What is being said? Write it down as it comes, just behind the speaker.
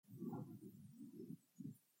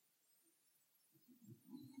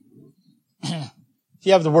If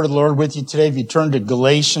you have the word of the Lord with you today, if you turn to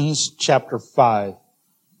Galatians chapter 5.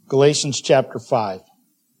 Galatians chapter 5.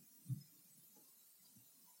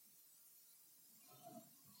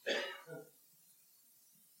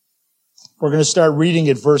 We're going to start reading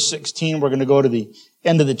at verse 16. We're going to go to the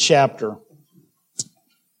end of the chapter.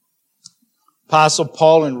 Apostle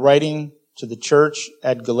Paul, in writing to the church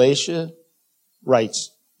at Galatia, writes,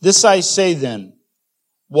 "This I say then,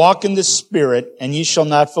 walk in the Spirit, and ye shall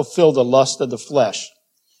not fulfill the lust of the flesh.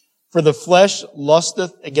 For the flesh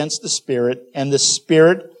lusteth against the Spirit, and the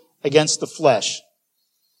Spirit against the flesh.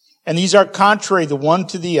 And these are contrary the one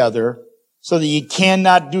to the other, so that ye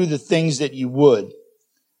cannot do the things that ye would.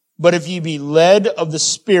 But if ye be led of the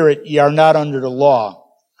Spirit, ye are not under the law.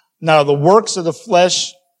 Now the works of the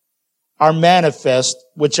flesh are manifest,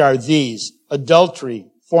 which are these: adultery,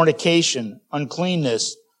 fornication,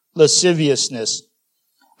 uncleanness, lasciviousness,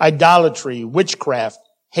 idolatry, witchcraft,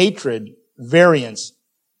 hatred, variance,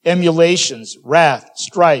 emulations, wrath,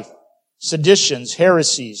 strife, seditions,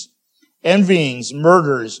 heresies, envyings,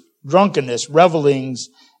 murders, drunkenness, revelings,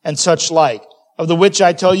 and such like, of the which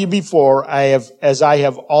I tell you before, as I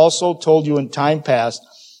have also told you in time past,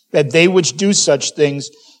 that they which do such things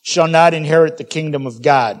shall not inherit the kingdom of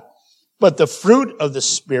God. But the fruit of the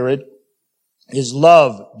Spirit is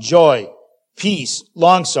love, joy, peace,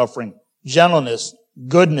 long-suffering, gentleness,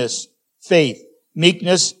 goodness, faith,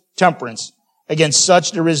 meekness, temperance. Against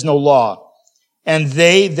such there is no law. And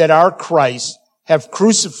they that are Christ have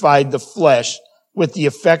crucified the flesh with the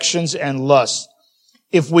affections and lusts.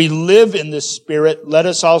 If we live in the Spirit, let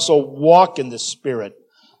us also walk in the Spirit.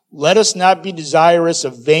 Let us not be desirous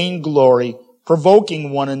of vain glory,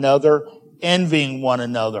 provoking one another, envying one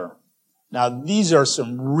another." Now, these are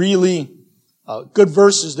some really good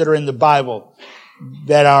verses that are in the Bible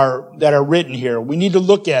that are written here. We need to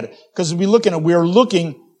look at it, because we're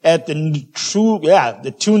looking at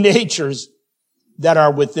the two natures that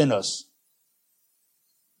are within us.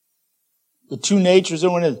 The two natures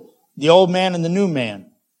are within us. The old man and the new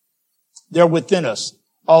man. They're within us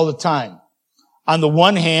all the time. On the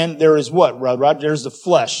one hand, there is what, Rod? There's the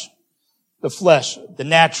flesh, the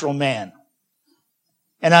natural man.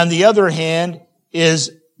 And on the other hand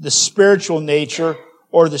is the spiritual nature,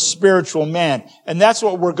 or the spiritual man. And that's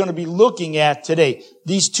what we're going to be looking at today.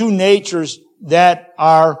 These two natures that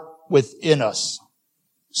are within us.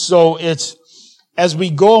 So as we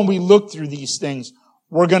go and we look through these things,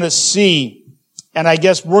 we're going to see, and I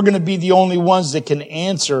guess we're going to be the only ones that can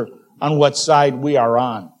answer on what side we are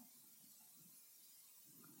on.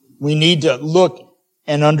 We need to look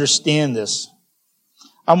and understand this.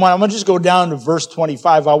 I'm going to just go down to verse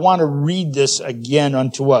 25. I want to read this again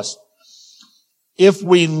unto us. If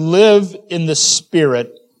we live in the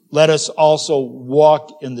Spirit, let us also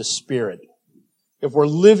walk in the Spirit. If we're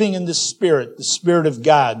living in the Spirit of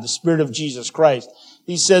God, the Spirit of Jesus Christ,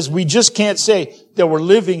 he says we just can't say that we're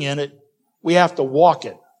living in it. We have to walk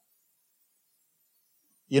it.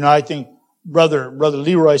 You know, I think Brother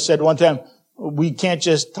Leroy said one time, we can't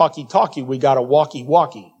just talky, we got to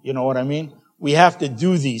walky. You know what I mean? We have to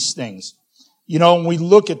do these things. You know, when we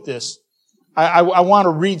look at this, I want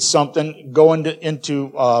to read something, go into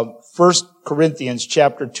 1 Corinthians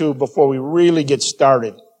chapter 2 before we really get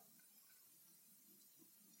started.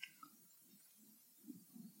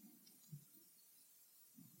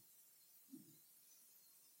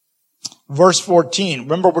 Verse 14.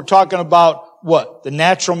 Remember, we're talking about what? The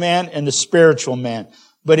natural man and the spiritual man.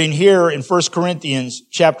 But in here, in 1 Corinthians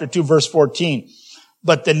chapter 2, verse 14,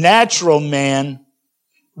 but the natural man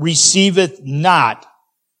receiveth not,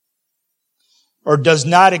 or does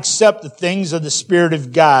not accept the things of the Spirit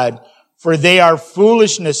of God, for they are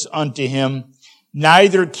foolishness unto him,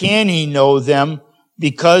 neither can he know them,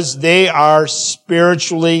 because they are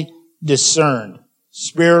spiritually discerned.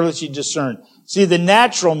 Spiritually discerned. See, the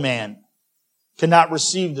natural man cannot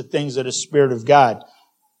receive the things of the Spirit of God.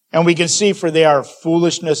 And we can see, for they are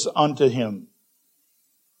foolishness unto him.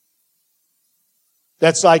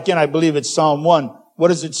 That's like I believe it's Psalm 1. What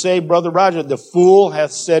does it say, Brother Roger? The fool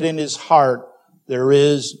hath said in his heart, there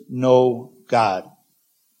is no God.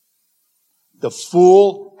 The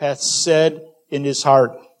fool hath said in his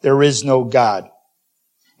heart, there is no God.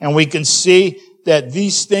 And we can see that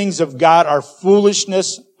these things of God are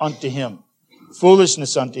foolishness unto him.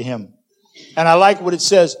 Foolishness unto him. And I like what it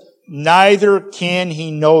says, neither can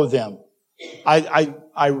he know them.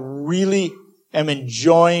 I really am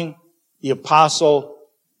enjoying the Apostle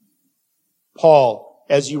Paul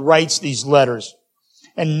as he writes these letters.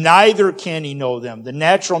 And neither can he know them. The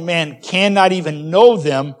natural man cannot even know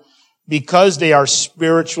them because they are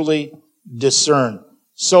spiritually discerned.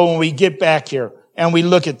 So when we get back here and we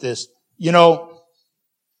look at this, you know,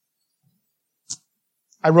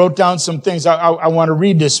 I wrote down some things. I want to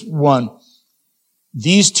read this one.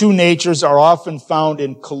 These two natures are often found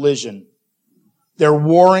in collision. They're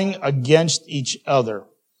warring against each other.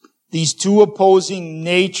 These two opposing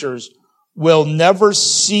natures will never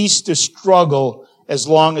cease to struggle as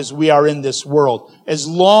long as we are in this world. As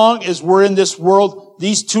long as we're in this world,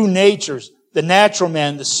 these two natures, the natural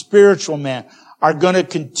man, the spiritual man, are going to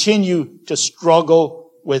continue to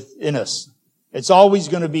struggle within us. It's always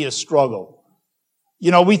going to be a struggle.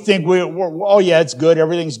 You know, we think oh yeah, it's good,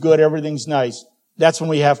 everything's nice. That's when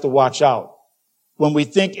we have to watch out. When we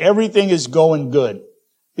think everything is going good.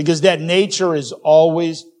 Because that nature is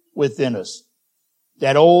always within us.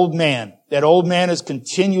 That old man is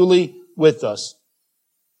continually with us.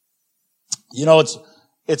 You know,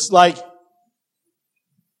 it's like,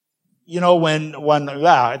 you know, when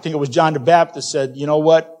I think it was John the Baptist said, you know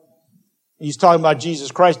what? He's talking about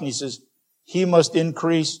Jesus Christ and he says, He must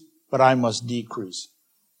increase, but I must decrease.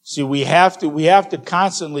 See, we have to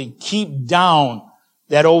constantly keep down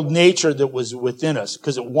that old nature that was within us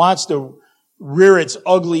because it wants to rear its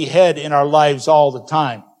ugly head in our lives all the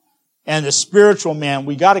time. And the spiritual man,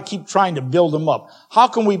 we got to keep trying to build him up. How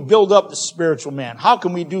can we build up the spiritual man? How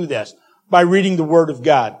can we do this? By reading the Word of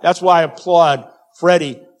God. That's why I applaud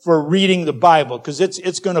Freddie for reading the Bible, because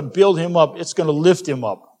it's going to build him up. It's going to lift him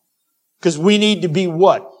up. Because we need to be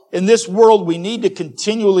what? In this world, we need to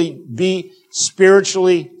continually be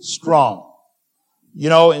spiritually strong. You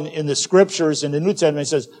know, in the scriptures, in the New Testament, it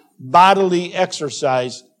says, bodily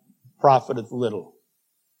exercise profiteth little.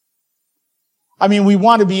 I mean, we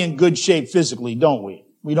want to be in good shape physically, don't we?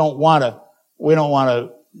 We don't want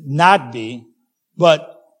to not be, but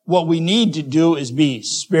what we need to do is be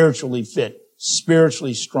spiritually fit,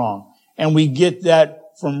 spiritually strong. And we get that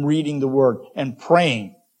from reading the Word and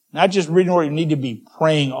praying. Not just reading the Word, you need to be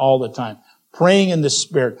praying all the time. Praying in the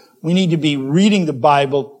Spirit. We need to be reading the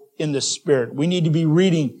Bible in the Spirit. We need to be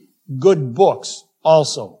reading good books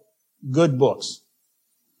also. Good books.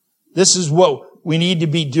 This is what we need to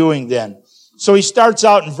be doing then. So he starts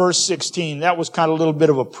out in verse 16. That was kind of a little bit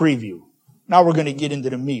of a preview. Now we're going to get into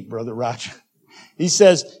the meat, Brother Roger. He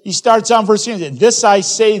starts out in verse 16. This I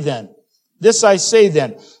say then. This I say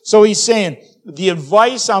then. So he's saying, the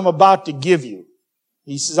advice I'm about to give you.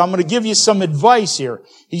 He says, I'm going to give you some advice here.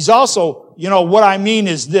 He's also, you know, what I mean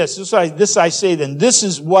is this. This I say then. This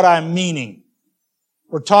is what I'm meaning.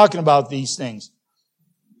 We're talking about these things.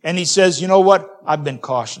 And he says, you know what? I've been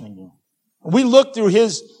cautioning you. We look through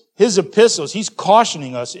his epistles. He's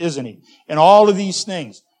cautioning us, isn't he? In all of these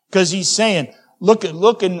things. Because he's saying, look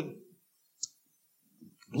in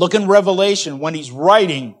Revelation when he's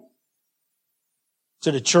writing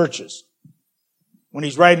to the churches. When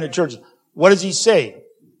he's writing to the churches. What does he say?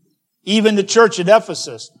 Even the church at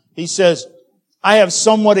Ephesus, he says, I have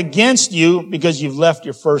somewhat against you because you've left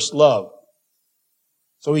your first love.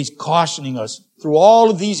 So he's cautioning us through all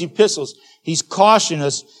of these epistles. He's cautioning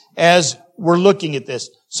us as we're looking at this.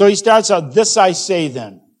 So he starts out, this I say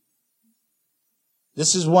then.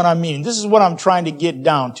 This is what I mean. This is what I'm trying to get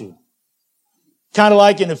down to. Kind of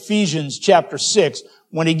like in Ephesians chapter 6,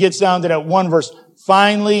 when he gets down to that one verse,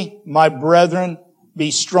 finally, my brethren, be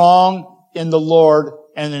strong in the Lord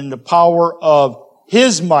and in the power of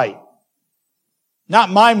His might. Not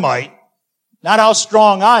my might, not how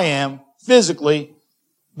strong I am physically,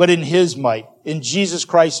 but in His might, in Jesus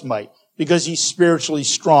Christ's might, because He's spiritually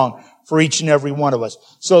strong for each and every one of us.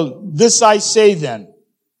 So this I say then.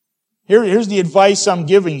 Here's the advice I'm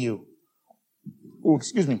giving you.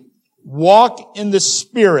 Walk in the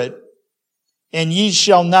Spirit, and ye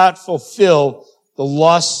shall not fulfill the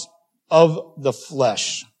lusts of the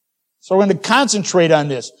flesh. So we're going to concentrate on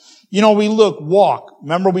this. You know, we walk.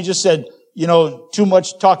 Remember we just said, you know, too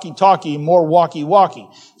much talky, more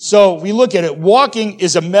walky. So we look at it. Walking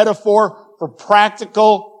is a metaphor for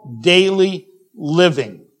practical daily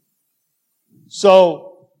living.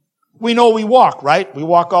 So we know we walk, right? We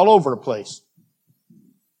walk all over the place.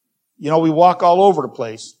 You know, we walk all over the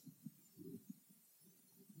place.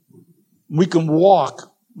 We can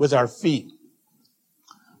walk with our feet.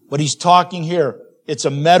 But he's talking here, it's a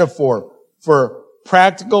metaphor for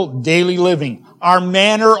practical daily living. Our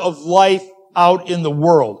manner of life out in the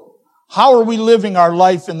world. How are we living our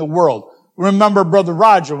life in the world? Remember Brother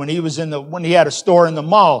Roger when he had a store in the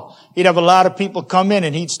mall, he'd have a lot of people come in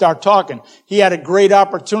and he'd start talking. He had a great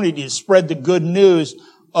opportunity to spread the good news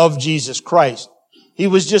of Jesus Christ. He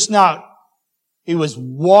was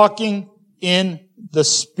walking in the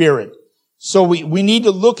Spirit. So we need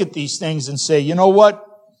to look at these things and say, you know what?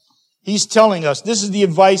 He's telling us, this is the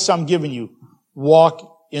advice I'm giving you.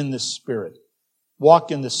 Walk in the Spirit. Walk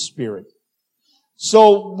in the Spirit.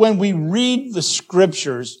 So when we read the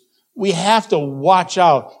scriptures, we have to watch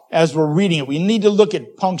out as we're reading it. We need to look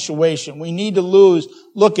at punctuation. We need to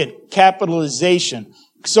look at capitalization.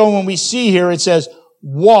 So when we see here, it says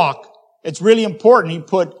walk. It's really important. He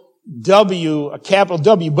put W, a capital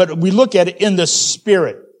W, but we look at it in the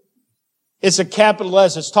Spirit. It's a capital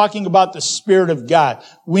S. It's talking about the Spirit of God.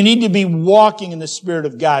 We need to be walking in the Spirit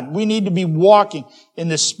of God. We need to be walking in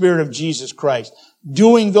the Spirit of Jesus Christ.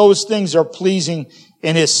 Doing those things are pleasing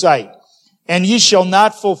in His sight. And ye shall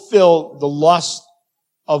not fulfill the lust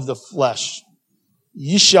of the flesh.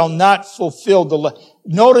 Ye shall not fulfill the lust.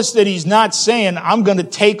 Notice that He's not saying, I'm going to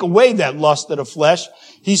take away that lust of the flesh.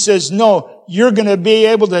 He says, no, you're going to be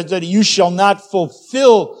able to, that you shall not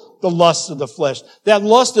fulfill the lust of the flesh. That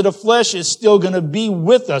lust of the flesh is still going to be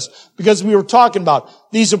with us, because we were talking about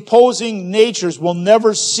these opposing natures will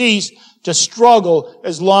never cease to struggle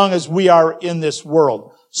as long as we are in this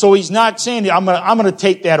world. So He's not saying, I'm going to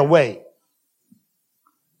take that away.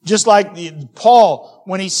 Just like Paul,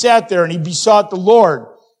 when he sat there and he besought the Lord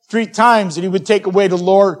 3 times that He would take away the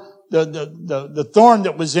thorn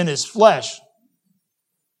that was in his flesh.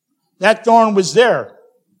 That thorn was there.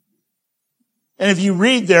 And if you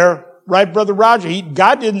read there, right, Brother Roger,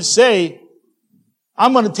 God didn't say,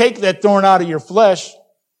 I'm going to take that thorn out of your flesh.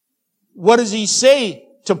 What does He say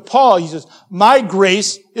to Paul? He says, my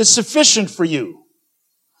grace is sufficient for you.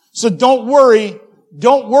 So don't worry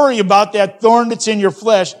about that thorn that's in your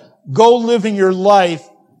flesh. Go living your life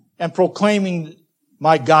and proclaiming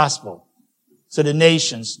my gospel to the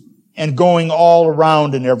nations and going all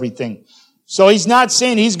around and everything. So He's not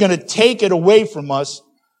saying He's going to take it away from us,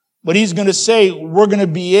 but He's going to say we're going to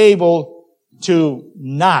be able to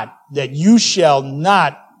that you shall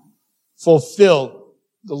not fulfill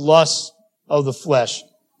the lust of the flesh.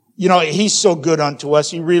 You know, He's so good unto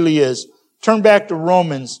us. He really is. Turn back to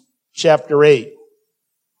Romans chapter 8.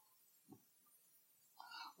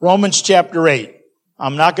 Romans chapter 8.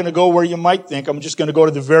 I'm not going to go where you might think. I'm just going to go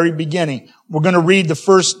to the very beginning. We're going to read the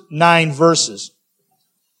first 9 verses.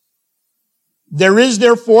 There is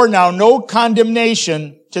therefore now no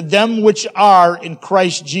condemnation to them which are in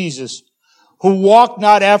Christ Jesus, who walk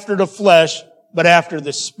not after the flesh, but after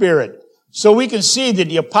the Spirit. So we can see that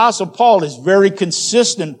the Apostle Paul is very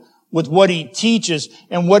consistent with what he teaches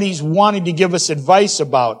and what he's wanting to give us advice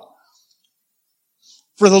about.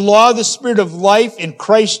 For the law of the Spirit of life in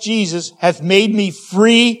Christ Jesus hath made me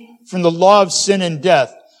free from the law of sin and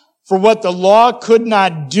death. For what the law could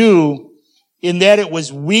not do, in that it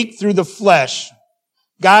was weak through the flesh,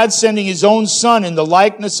 God sending His own Son in the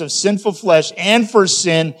likeness of sinful flesh, and for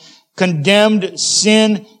sin, condemned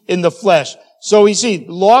sin in the flesh. So we see,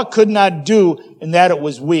 the law could not do in that it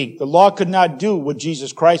was weak. The law could not do what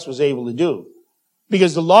Jesus Christ was able to do.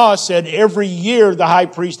 Because the law said every year the high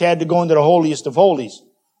priest had to go into the holiest of holies.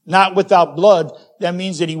 Not without blood. That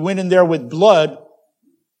means that he went in there with blood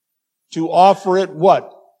to offer it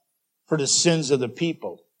what? For the sins of the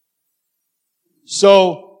people.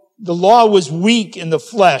 So the law was weak in the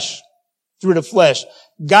flesh, through the flesh.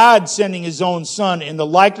 God sending His own Son in the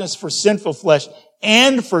likeness for sinful flesh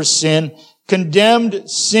and for sin, condemned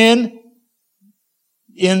sin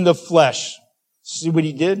in the flesh. See what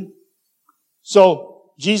He did?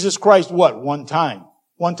 So Jesus Christ, what? One time.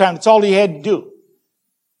 That's all He had to do.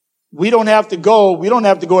 We don't have to go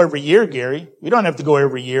every year, Gary. We don't have to go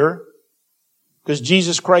every year. Because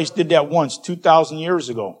Jesus Christ did that once, 2,000 years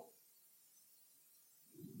ago.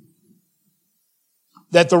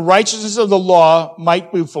 That the righteousness of the law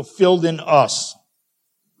might be fulfilled in us.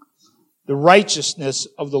 The righteousness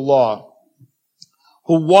of the law.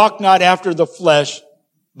 Who walk not after the flesh,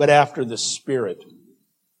 but after the Spirit.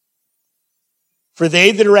 For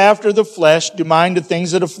they that are after the flesh do mind the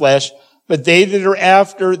things of the flesh, but they that are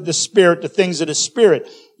after the Spirit, the things of the Spirit.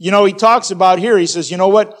 You know, he talks about here, he says, you know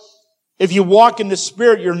what? If you walk in the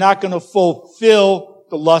Spirit, you're not going to fulfill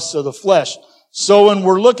the lusts of the flesh. So when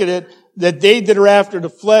we're looking at it, that they that are after the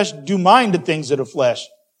flesh do mind the things of the flesh.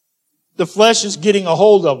 The flesh is getting a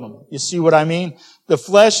hold of them. You see what I mean? The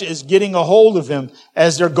flesh is getting a hold of him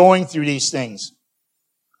as they're going through these things.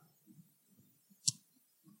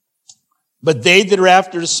 But they that are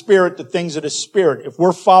after the Spirit, the things of the Spirit. If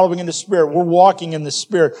we're following in the Spirit, we're walking in the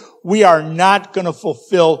Spirit, we are not going to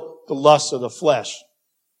fulfill the lust of the flesh.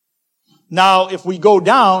 Now, if we go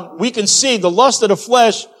down, we can see the lust of the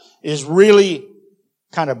flesh is really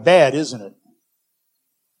kind of bad, isn't it?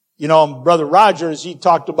 You know, Brother Rogers, he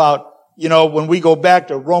talked about, you know, when we go back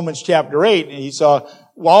to Romans chapter 8, and he saw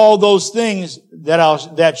all those things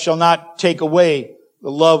that shall not take away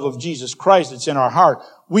the love of Jesus Christ that's in our heart.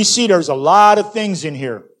 We see there's a lot of things in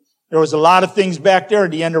here There was a lot of things back there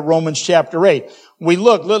at the end of Romans chapter 8.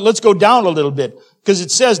 Let's go down a little bit, because it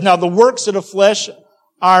says, now the works of the flesh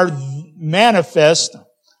are manifest,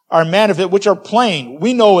 which are plain.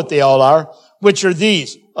 We know what they all are, which are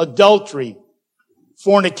these: adultery,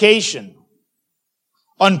 fornication,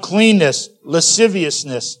 uncleanness,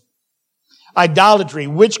 lasciviousness, idolatry,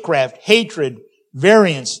 witchcraft, hatred,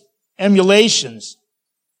 variance, emulations,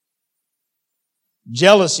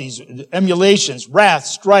 jealousies, emulations, wrath,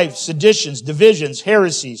 strife, seditions, divisions,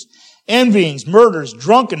 heresies, envyings, murders,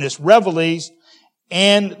 drunkenness, revelries,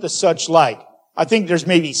 and the such like. I think there's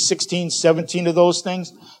maybe 16, 17 of those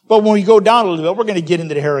things. But when we go down a little bit, we're going to get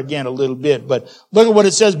into the hair again a little bit. But look at what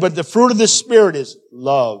it says. But the fruit of the Spirit is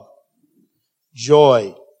love,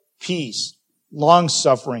 joy, peace,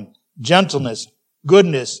 long-suffering, gentleness,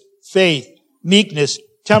 goodness, faith, meekness,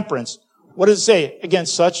 temperance. What does it say?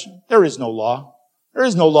 Against such, there is no law. There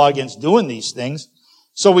is no law against doing these things.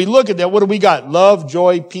 So we look at that. What do we got? Love,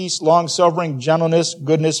 joy, peace, long-suffering, gentleness,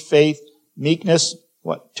 goodness, faith, meekness,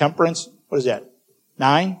 temperance. What is that?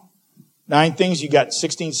 9 things. You got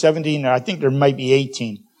 16, 17, I think there might be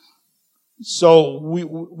 18. So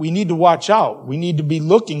we need to watch out. We need to be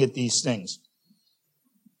looking at these things.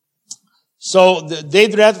 So they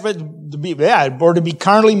that to be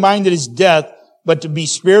carnally minded is death, but to be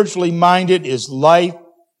spiritually minded is life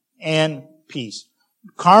and peace.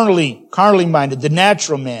 Carnally minded, the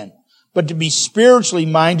natural man. But to be spiritually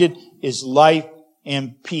minded is life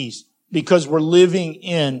and peace, because we're living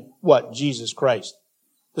in what? Jesus Christ.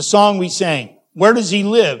 The song we sang, where does he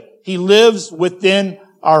live? He lives within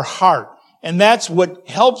our heart. And that's what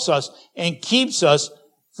helps us and keeps us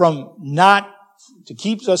so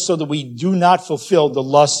that we do not fulfill the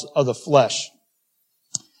lusts of the flesh.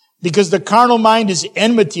 Because the carnal mind is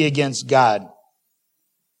enmity against God.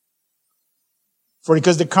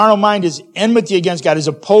 Because the carnal mind is enmity against God, is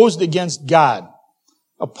opposed against God.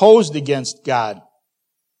 Opposed against God.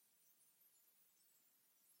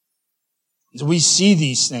 So we see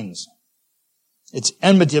these things. It's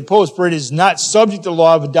enmity, opposed, for it is not subject to the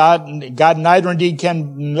law of God neither indeed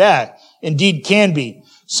can be.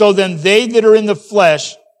 So then they that are in the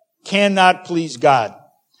flesh cannot please God.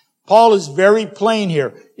 Paul is very plain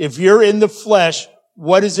here. If you're in the flesh,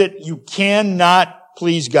 what is it? You cannot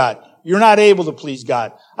please God. You're not able to please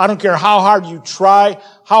God. I don't care how hard you try,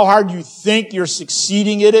 how hard you think you're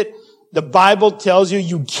succeeding at it. The Bible tells you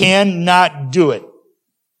you cannot do it.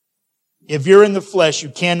 If you're in the flesh, you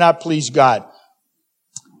cannot please God.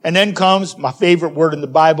 And then comes my favorite word in the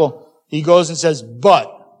Bible. He goes and says,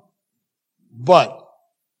 but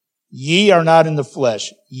ye are not in the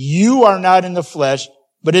flesh. You are not in the flesh,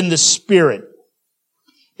 but in the Spirit.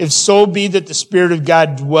 If so be that the Spirit of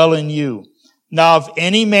God dwell in you. Now, if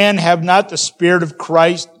any man have not the Spirit of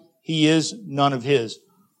Christ, he is none of his.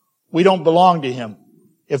 We don't belong to him.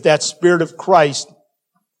 If that Spirit of Christ,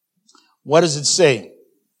 what does it say?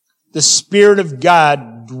 The Spirit of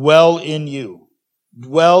God dwell in you.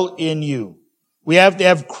 Dwell in you. We have to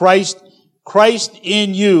have Christ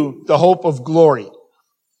in you, the hope of glory.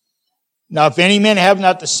 Now, if any man have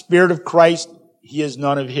not the Spirit of Christ, he is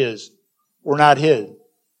none of his. We're not his.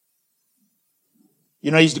 You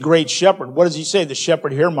know, he's the great shepherd. What does he say? The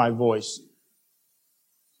shepherd hear my voice.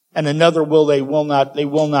 And another they will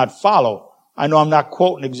not follow. I know I'm not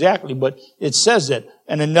quoting exactly, but it says that.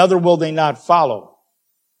 And another will they not follow.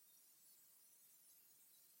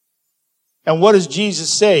 And what does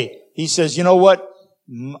Jesus say? He says, you know what?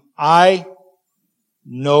 I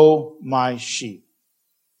know my sheep.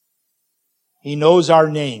 He knows our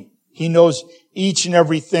name. He knows each and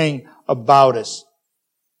everything about us.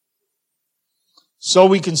 So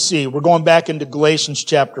we can see, we're going back into Galatians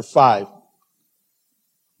chapter 5.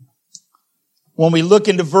 When we look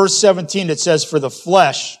into verse 17, it says, for the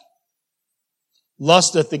flesh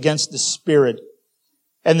lusteth against the Spirit,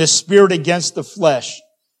 and the Spirit against the flesh.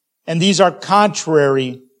 And these are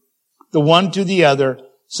contrary, the one to the other,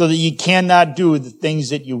 so that you cannot do the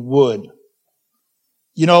things that you would.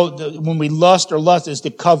 You know, when we lust is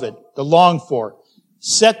to covet, to long for,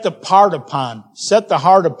 set the heart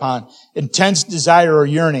upon, intense desire or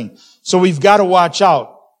yearning. So we've got to watch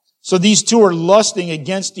out. So these two are lusting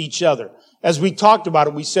against each other. As we talked about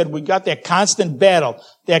it, we said we got that constant battle,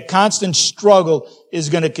 that constant struggle is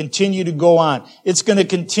going to continue to go on. It's going to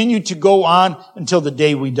continue to go on until the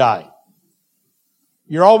day we die.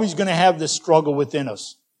 You're always going to have this struggle within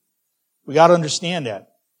us. We got to understand that.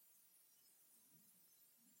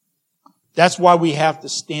 That's why we have to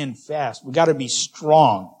stand fast. We got to be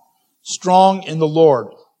strong. Strong in the Lord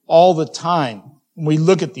all the time. When we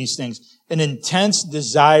look at these things, an intense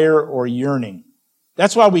desire or yearning.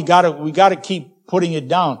 That's why we got to keep putting it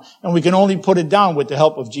down. And we can only put it down with the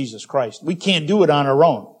help of Jesus Christ. We can't do it on our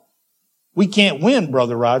own. We can't win,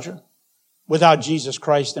 Brother Roger, without Jesus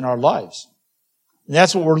Christ in our lives. And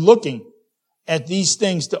that's what we're looking at, these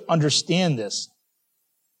things to understand this.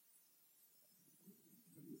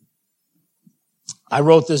 I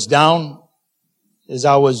wrote this down as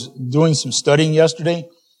I was doing some studying yesterday.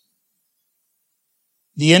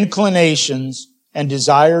 The inclinations and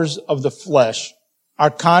desires of the flesh are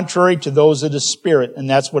contrary to those of the Spirit, and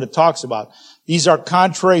that's what it talks about. These are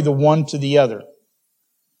contrary the one to the other.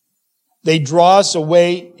 They draw us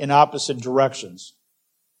away in opposite directions.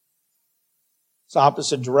 It's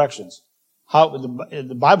opposite directions.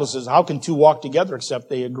 The Bible says, how can two walk together except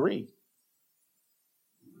they agree?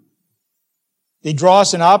 They draw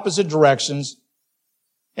us in opposite directions,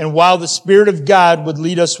 and while the Spirit of God would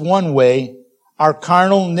lead us one way, our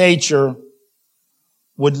carnal nature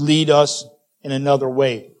would lead us in another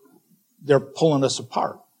way. They're pulling us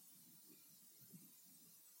apart.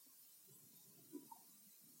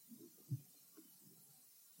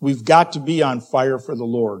 We've got to be on fire for the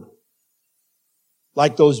Lord.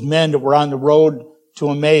 Like those men that were on the road to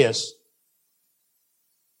Emmaus.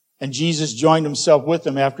 And Jesus joined himself with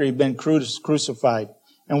them after he'd been crucified.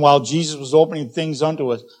 And while Jesus was opening things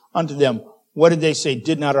unto them, what did they say?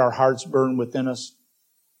 Did not our hearts burn within us?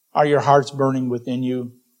 Are your hearts burning within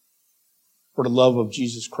you for the love of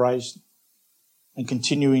Jesus Christ and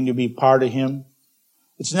continuing to be part of Him?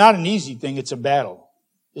 It's not an easy thing. It's a battle.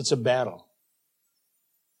 It's a battle.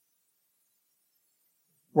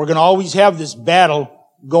 We're going to always have this battle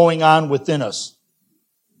going on within us.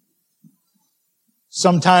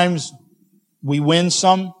 Sometimes we win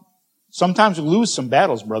some. Sometimes we lose some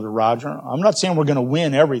battles, Brother Roger. I'm not saying we're going to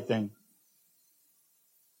win everything.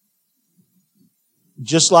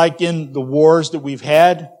 Just like in the wars that we've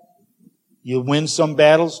had, you win some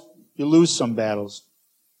battles, you lose some battles.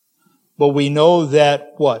 But we know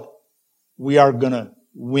that what? We are going to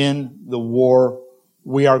win the war.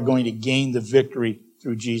 We are going to gain the victory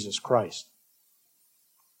through Jesus Christ.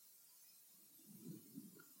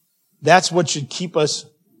 That's what should keep us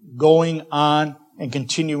going on and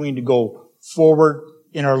continuing to go forward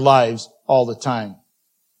in our lives all the time.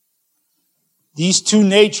 These two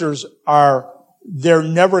natures they're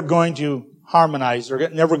never going to harmonize. They're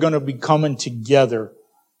never going to be coming together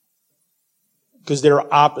because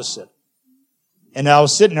they're opposite. And I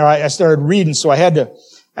was sitting there, I started reading, so I had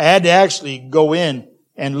to actually go in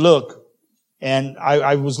and look. And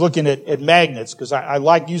I was looking at magnets because I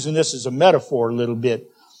like using this as a metaphor a little bit.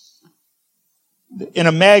 In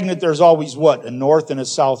a magnet, there's always what? A north and a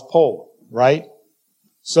south pole, right?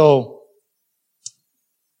 So,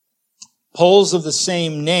 poles of the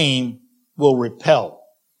same name will repel.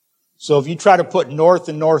 So if you try to put north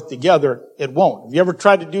and north together, it won't. Have you ever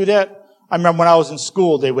tried to do that? I remember when I was in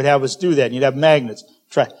school, they would have us do that. And you'd have magnets.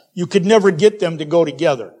 You could never get them to go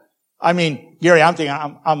together. I mean, Gary, I'm thinking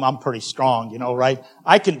I'm pretty strong, right?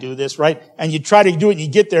 I can do this, right? And you try to do it and you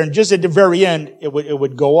get there and just at the very end, it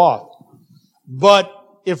would go off. But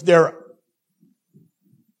if they're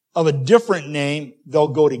of a different name, they'll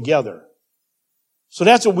go together. So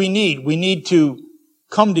that's what we need. We need to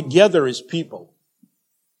come together as people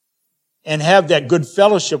and have that good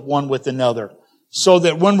fellowship one with another so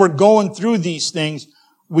that when we're going through these things,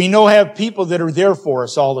 we have people that are there for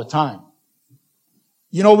us all the time.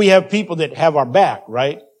 We have people that have our back,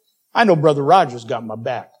 right? I know Brother Roger's got my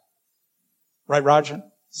back. Right, Roger?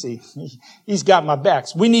 See, he's got my back.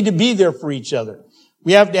 So we need to be there for each other.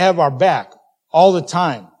 We have to have our back all the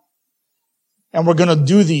time. And we're going to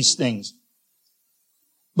do these things.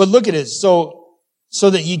 But look at it. So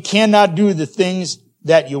that you cannot do the things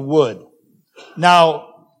that you would.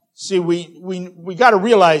 Now, see, we got to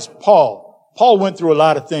realize Paul went through a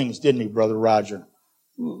lot of things, didn't he, Brother Roger?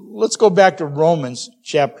 Let's go back to Romans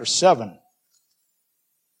chapter 7.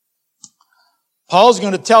 Paul's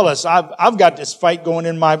going to tell us, I've got this fight going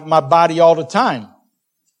in my body all the time.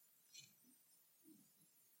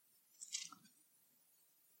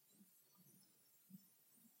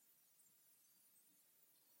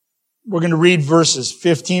 We're going to read verses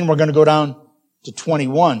 15. We're going to go down to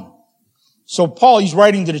 21. So Paul, he's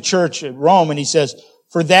writing to the church at Rome, and he says,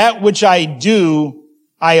 "For that which I do,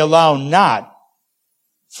 I allow not.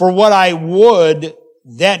 For what I would,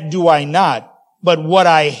 that do I not. But what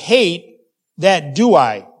I hate, that do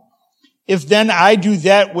I. If then I do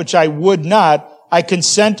that which I would not, I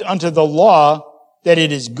consent unto the law that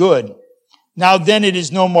it is good. Now then it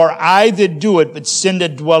is no more I that do it, but sin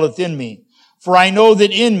that dwelleth in me. For I know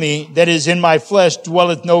that in me, that is in my flesh,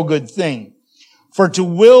 dwelleth no good thing. For to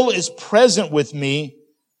will is present with me,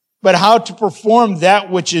 but how to perform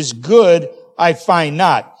that which is good I find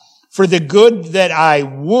not. For the good that I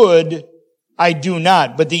would, I do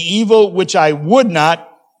not. But the evil which I would not,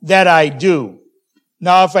 that I do.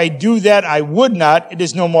 Now if I do that I would not, it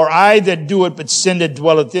is no more I that do it, but sin that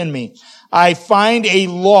dwelleth in me. I find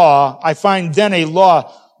then a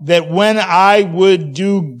law, that when I would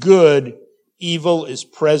do good, evil is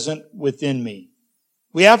present within me.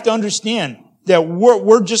 We have to understand that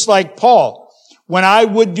we're just like Paul. When I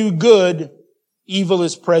would do good, evil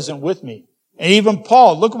is present with me. And even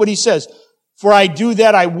Paul, look at what he says. For I do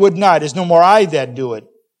that I would not. It is no more I that do it,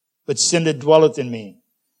 but sin that dwelleth in me.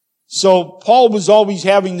 So Paul was always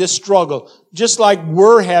having this struggle, just like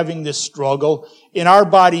we're having this struggle in our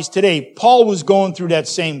bodies today. Paul was going through that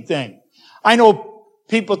same thing. I know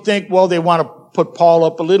people think, well, they want to put Paul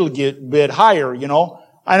up a little bit higher, you know.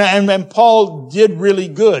 And Paul did really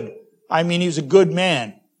good. I mean, he was a good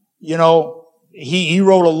man. You know, he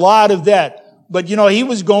wrote a lot of that. But, you know, he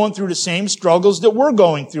was going through the same struggles that we're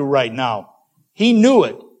going through right now. He knew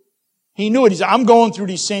it. He knew it. He said, I'm going through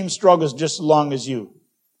these same struggles just as long as you.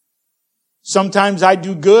 Sometimes I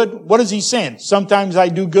do good. What is he saying? Sometimes I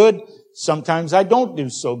do good. Sometimes I don't do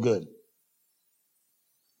so good.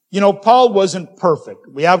 You know, Paul wasn't perfect.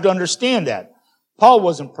 We have to understand that. Paul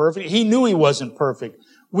wasn't perfect. He knew he wasn't perfect.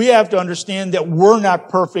 We have to understand that we're not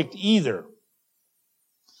perfect either.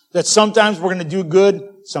 That sometimes we're going to do good.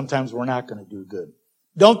 Sometimes we're not going to do good.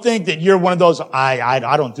 Don't think that you're one of those, I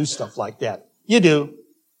don't do stuff like that. You do.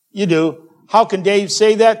 You do. How can Dave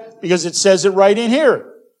say that? Because it says it right in here.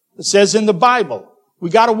 It says in the Bible. We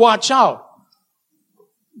got to watch out.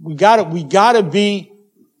 We got to be,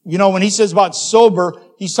 you know, when he says about sober,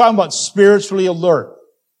 he's talking about spiritually alert.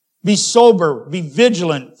 Be sober, be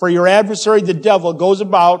vigilant, for your adversary, the devil, goes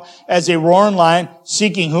about as a roaring lion,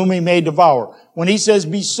 seeking whom he may devour. When he says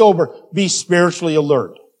be sober, be spiritually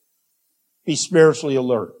alert. Be spiritually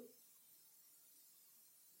alert.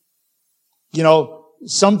 You know,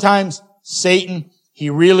 sometimes Satan,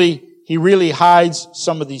 he really hides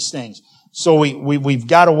some of these things. So we've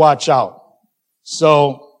got to watch out.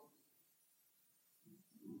 So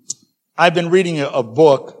I've been reading a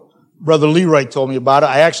book. Brother Leroy told me about it.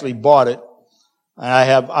 I actually bought it.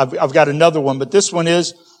 I've got another one, but this one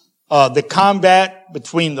is The Combat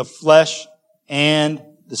Between the Flesh and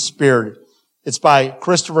the Spirit. It's by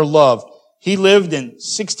Christopher Love. He lived in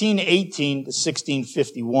 1618 to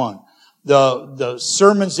 1651. The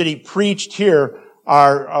sermons that he preached here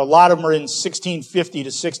a lot of them are in 1650 to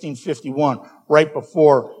 1651, right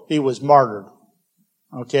before he was martyred.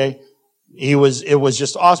 Okay? It was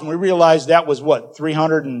just awesome. We realized that was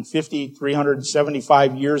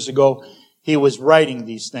 375 years ago he was writing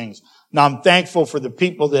these things. Now I'm thankful for the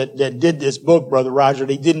people that did this book, Brother Roger.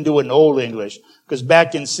 They didn't do it in Old English, because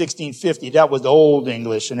back in 1650, that was the Old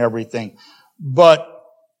English and everything. But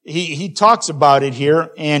he talks about it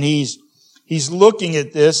here, and he's looking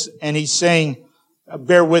at this, and he's saying,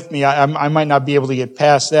 bear with me, I might not be able to get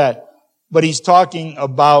past that, but he's talking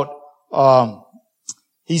about,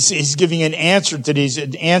 He's giving an answer to these,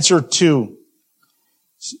 an answer to.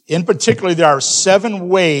 In particular, there are 7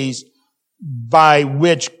 ways by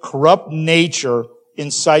which corrupt nature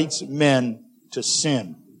incites men to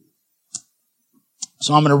sin.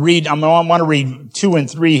 So I want to read 2 and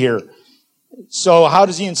 3 here. So how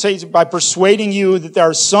does he incite it? By persuading you that there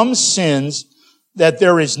are some sins that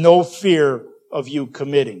there is no fear of you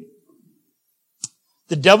committing.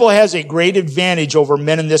 The devil has a great advantage over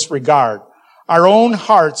men in this regard. Our own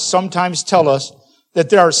hearts sometimes tell us that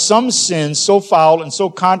there are some sins so foul and so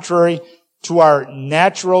contrary to our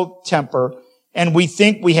natural temper, and we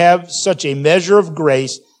think we have such a measure of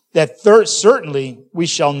grace that certainly we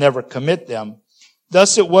shall never commit them.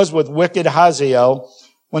 Thus it was with wicked Hazael,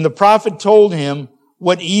 when the prophet told him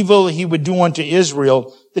what evil he would do unto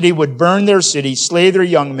Israel, that he would burn their city, slay their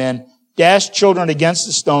young men, dash children against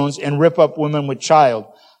the stones, and rip up women with child.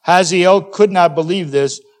 Hazael could not believe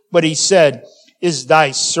this, but he said, is thy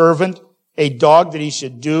servant a dog that he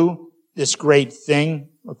should do this great thing?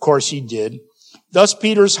 Of course he did. Thus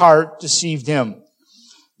Peter's heart deceived him.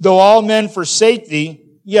 Though all men forsake thee,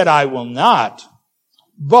 yet I will not.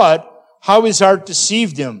 But how his heart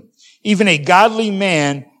deceived him. Even a godly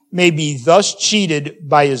man may be thus cheated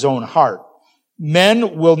by his own heart.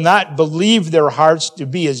 Men will not believe their hearts to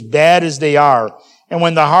be as bad as they are. And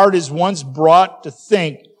when the heart is once brought to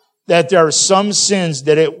think that there are some sins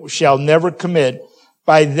that it shall never commit,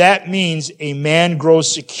 by that means a man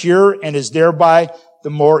grows secure and is thereby the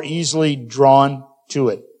more easily drawn to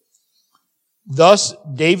it. Thus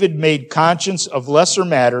David made conscience of lesser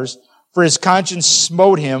matters, for his conscience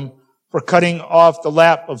smote him for cutting off the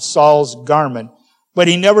lap of Saul's garment. But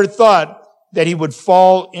he never thought that he would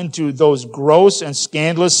fall into those gross and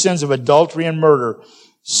scandalous sins of adultery and murder.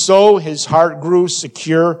 So his heart grew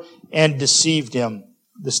secure and deceived him.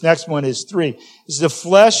 This next one is 3. Is the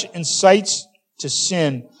flesh incites to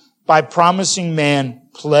sin by promising man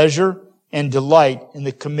pleasure and delight in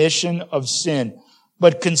the commission of sin,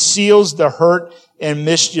 but conceals the hurt and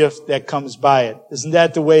mischief that comes by it. Isn't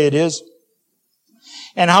that the way it is?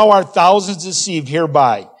 And how are thousands deceived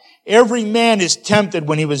hereby? Every man is tempted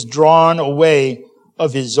when he was drawn away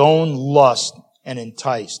of his own lust and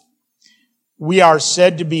enticed. We are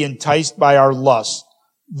said to be enticed by our lust.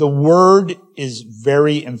 The word is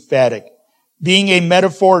very emphatic. Being a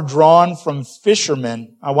metaphor drawn from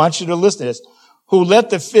fishermen, I want you to listen to this, who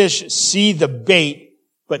let the fish see the bait,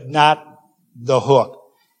 but not the hook.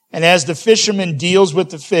 And as the fisherman deals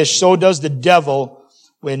with the fish, so does the devil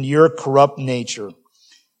in your corrupt nature.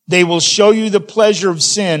 They will show you the pleasure of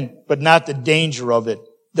sin, but not the danger of it.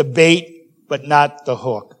 The bait, but not the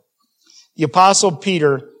hook. The Apostle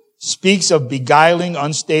Peter speaks of beguiling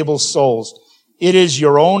unstable souls. It is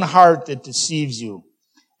your own heart that deceives you.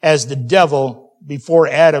 As the devil, before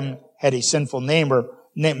Adam had a sinful nature,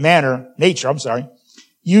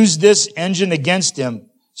 used this engine against him.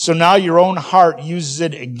 So now your own heart uses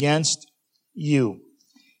it against you.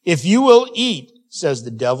 If you will eat, says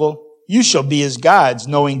the devil, you shall be as gods,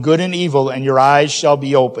 knowing good and evil, and your eyes shall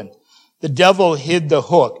be opened. The devil hid the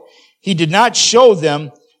hook. He did not show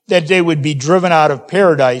them that they would be driven out of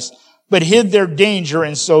paradise, but hid their danger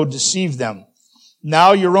and so deceived them.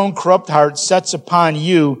 Now your own corrupt heart sets upon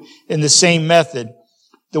you in the same method.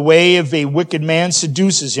 The way of a wicked man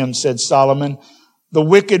seduces him, said Solomon. The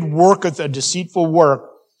wicked worketh a deceitful work,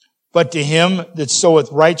 but to him that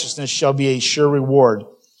soweth righteousness shall be a sure reward.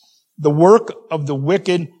 The work of the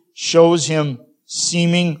wicked shows him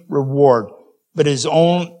seeming reward, but it is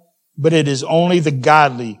only the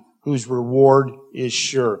godly whose reward is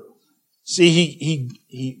sure. See,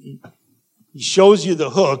 he shows you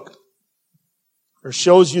the hook, or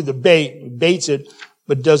shows you the bait, he baits it,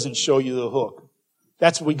 but doesn't show you the hook.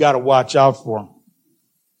 That's what we got to watch out for.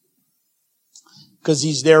 Because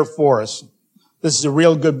he's there for us. This is a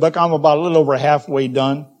real good book. I'm about a little over halfway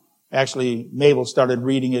done. Actually, Mabel started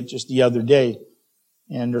reading it just the other day.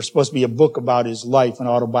 And there's supposed to be a book about his life, an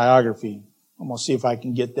autobiography. I'm going to see if I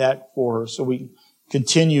can get that for her so we can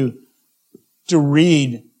continue to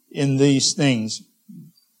read in these things.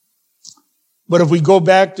 But if we go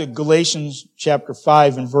back to Galatians chapter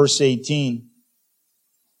 5 and verse 18,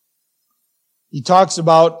 he talks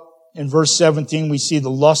about, in verse 17, we see the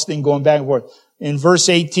lusting going back and forth. In verse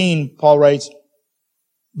 18, Paul writes,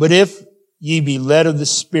 but if ye be led of the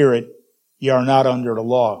Spirit, ye are not under the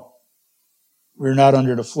law. We're not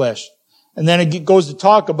under the flesh. And then it goes to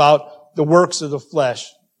talk about the works of the flesh,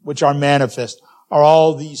 which are manifest, are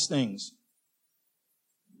all these things.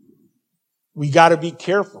 We got to be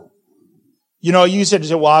careful. You know, you said,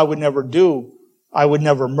 well, I would never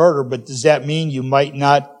murder, but does that mean you might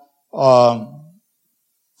not,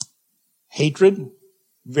 hatred,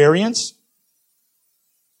 variance,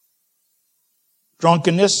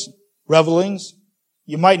 drunkenness, revelings?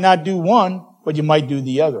 You might not do one, but you might do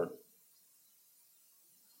the other.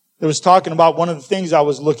 It was talking about one of the things I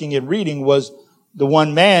was looking at reading was the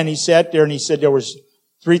one man, he sat there and he said there was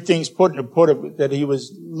 3 things that he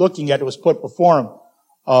was looking at that was put before him.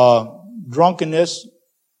 Drunkenness,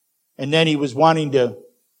 and then he was wanting to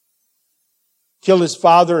kill his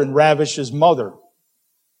father and ravish his mother.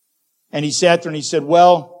 And he sat there and he said,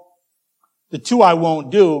 well, the 2 I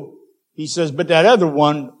won't do. He says, but that other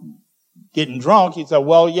one, getting drunk, he thought,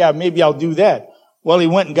 well, yeah, maybe I'll do that. Well, he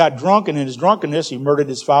went and got drunk, and in his drunkenness, he murdered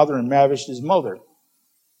his father and ravished his mother.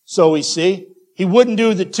 So we see, he wouldn't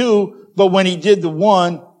do the 2, but when he did the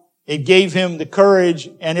 1, it gave him the courage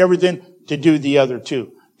and everything to do the other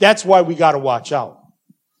 2. That's why we got to watch out.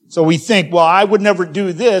 So we think, well, I would never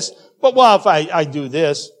do this, but well, if I do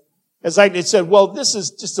this, as I said, well, this is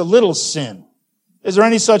just a little sin. Is there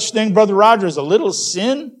any such thing, Brother Roger, as a little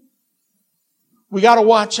sin? We got to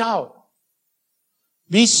watch out.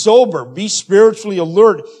 Be sober. Be spiritually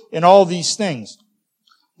alert in all these things.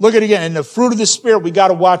 Look at it again. In the fruit of the Spirit, we got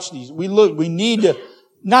to watch these. We need to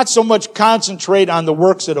not so much concentrate on the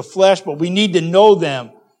works of the flesh, but we need to know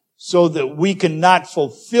them so that we cannot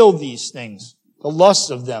fulfill these things, the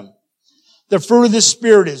lusts of them. The fruit of the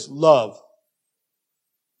Spirit is love,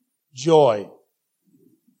 joy,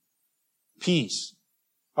 peace.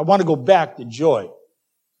 I want to go back to joy.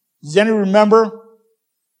 Does anyone remember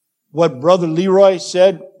what Brother Leroy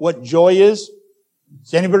said, what joy is?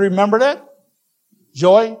 Does anybody remember that?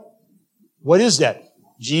 Joy? What is that?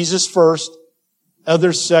 Jesus first,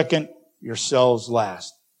 others second, yourselves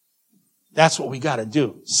last. That's what we got to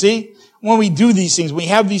do. See? When we do these things, we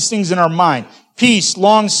have these things in our mind. Peace,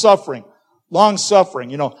 long-suffering. Long-suffering.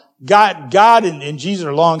 You know, God and Jesus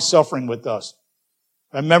are long-suffering with us.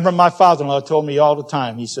 I remember my father-in-law told me all the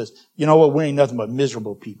time, he says, you know what, we ain't nothing but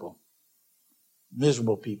miserable people.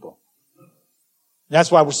 Miserable people.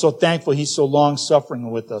 That's why we're so thankful he's so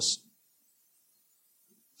long-suffering with us.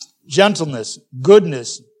 Gentleness,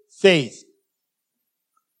 goodness, faith,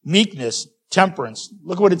 meekness, temperance.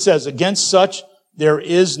 Look what it says. Against such, there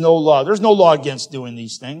is no law. There's no law against doing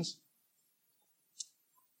these things.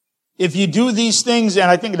 If you do these things,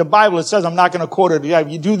 and I think in the Bible it says, I'm not going to quote it,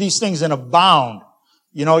 if you do these things and abound,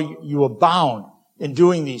 you know, you abound in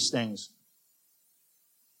doing these things.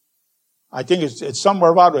 I think it's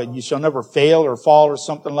somewhere about it. You shall never fail or fall or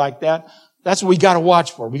something like that. That's what we got to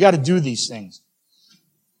watch for. We got to do these things.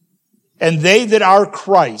 And they that are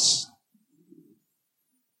Christ,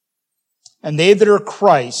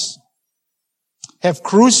 have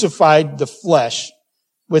crucified the flesh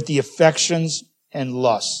with the affections and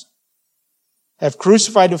lusts. Have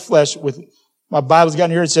crucified the flesh with, my Bible's got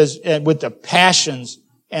in here, it says, with the passions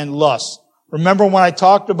and lusts. Remember when I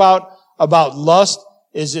talked about lust,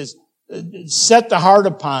 is set the heart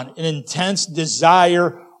upon an intense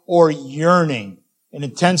desire or yearning. An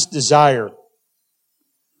intense desire.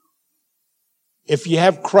 If you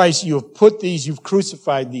have Christ, you have put these, you've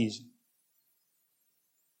crucified these.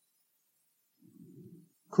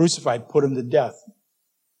 Crucified, put him to death.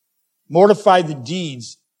 Mortify the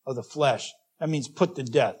deeds of the flesh. That means put to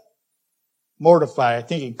death. Mortify, I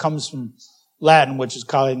think it comes from Latin, which is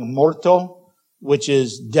called morto, which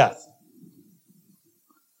is death.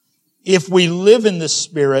 If we live in the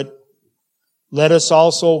Spirit, let us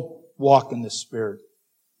also walk in the Spirit.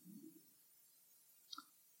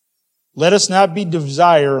 Let us not be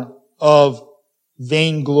desire of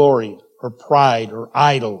vainglory or pride or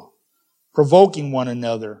idle, provoking one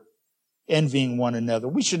another, envying one another.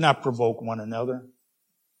 We should not provoke one another.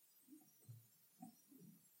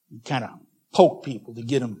 You kind of poke people to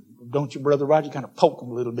get them. Don't you, Brother Roger? You kind of poke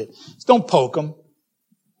them a little bit. Just don't poke them.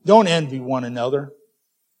 Don't envy one another.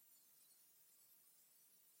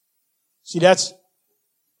 See, that's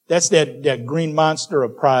that green monster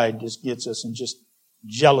of pride just gets us, and just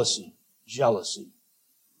jealousy. Jealousy.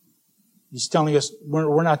 He's telling us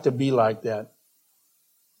we're not to be like that.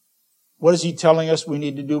 What is he telling us we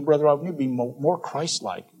need to do, Brother Rob? We need to be more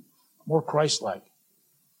Christ-like. More Christ-like.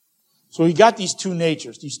 So we got these two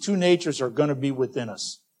natures. These two natures are going to be within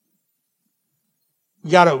us.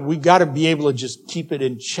 We gotta be able to just keep it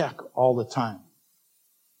in check all the time.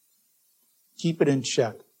 Keep it in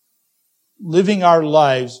check. Living our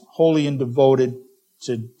lives wholly and devoted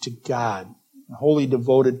to God. Wholly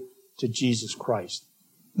devoted to Jesus Christ.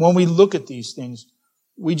 When we look at these things,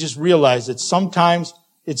 we just realize that sometimes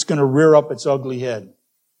it's going to rear up its ugly head.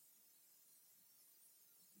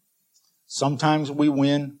 Sometimes we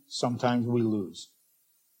win, sometimes we lose.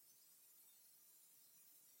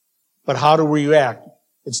 But how do we react?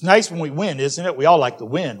 It's nice when we win, isn't it? We all like to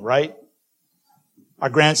win, right? Our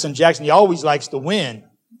grandson Jackson, he always likes to win.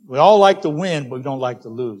 We all like to win, but we don't like to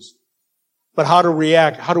lose. But how do we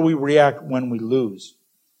react when we lose?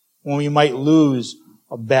 When we might lose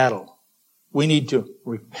a battle. We need to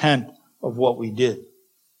repent of what we did.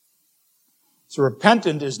 So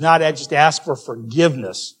repentant is not just ask for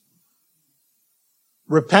forgiveness.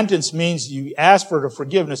 Repentance means you ask for the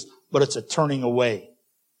forgiveness, but it's a turning away.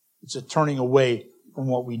 It's a turning away from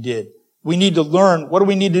what we did. We need to learn. What do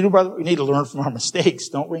we need to do, brother? We need to learn from our mistakes,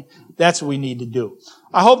 don't we? That's what we need to do.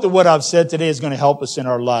 I hope that what I've said today is going to help us in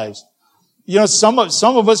our lives. You know, some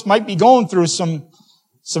of us might be going through some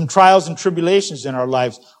trials and tribulations in our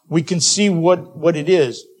lives. We can see what it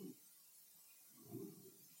is.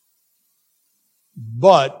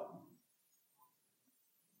 But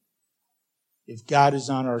if God is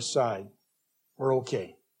on our side, we're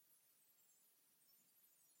okay.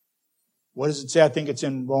 What does it say? I think it's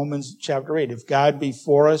in Romans chapter 8. If God be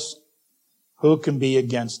for us, who can be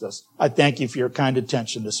against us? I thank you for your kind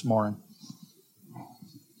attention this morning.